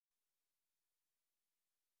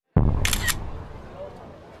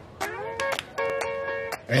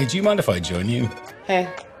Hey, do you mind if I join you? Hey,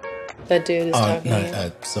 that dude is talking to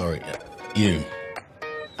you. Sorry. You.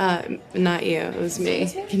 Not you. It was me.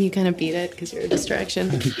 Can you kind of beat it? Because you're a distraction.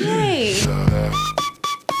 Hey!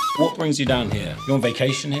 What brings you down here? You on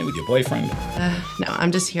vacation here with your boyfriend? No,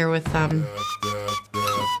 I'm just here with,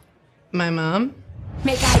 my mom.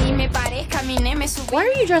 Why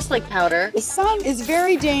are you dressed like powder? The sun is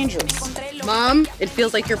very dangerous. Mom, it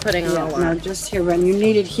feels like you're putting on a lot. No, just here when you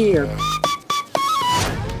need it here.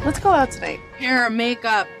 Let's go out tonight. Hair,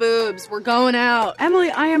 makeup, boobs, we're going out. Emily,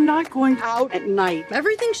 I am not going out at night.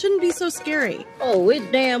 Everything shouldn't be so scary. Oh,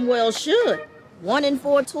 it damn well should. 1 in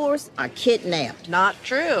 4 tourists are kidnapped. Not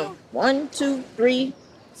true. 1, 2, 3,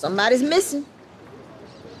 somebody's missing.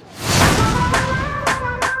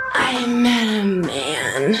 I met a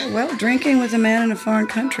man. Well, drinking with a man in a foreign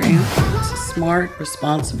country, huh? It's a smart,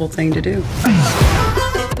 responsible thing to do.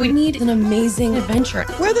 We need an amazing adventure.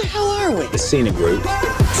 Where the hell are we? The scenic route.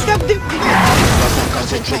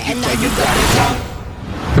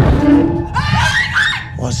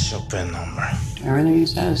 What's your PIN number? Everything he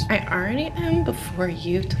says. I already am before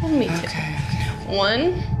you told me to. Okay.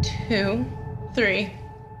 1, 2, 3,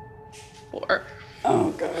 4. Oh,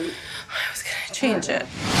 God. I was gonna change it.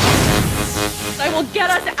 I will get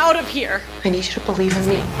us out of here. I need you to believe in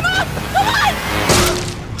me. Mom, come on!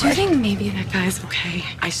 Do you think maybe that guy's okay?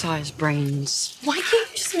 I saw his brains. Why can't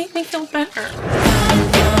you just make me feel better?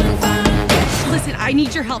 Listen, I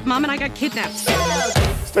need your help. Mom and I got kidnapped.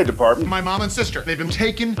 State Department. My mom and sister. They've been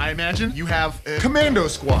taken. I imagine you have a commando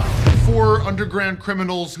squad. 4 underground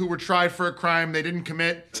criminals who were tried for a crime they didn't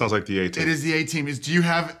commit. Sounds like the A-team. It is the A-team. Do you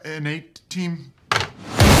have an A-team?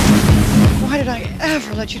 Why did I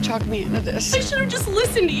ever let you talk me into this? I should have just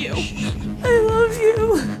listened to you. I love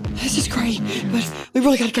you. This is great, but we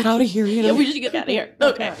really gotta get out of here, you know? Yeah, we should get out of here.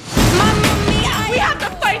 Okay. We have to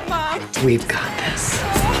fight, Mom. We've got this.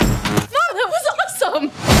 Mom, that was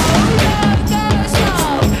awesome.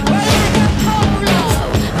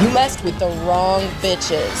 You messed with the wrong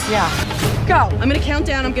bitches. Yeah. Go. I'm gonna count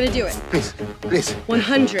down. I'm gonna do it. Please, please.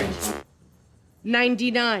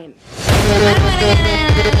 199.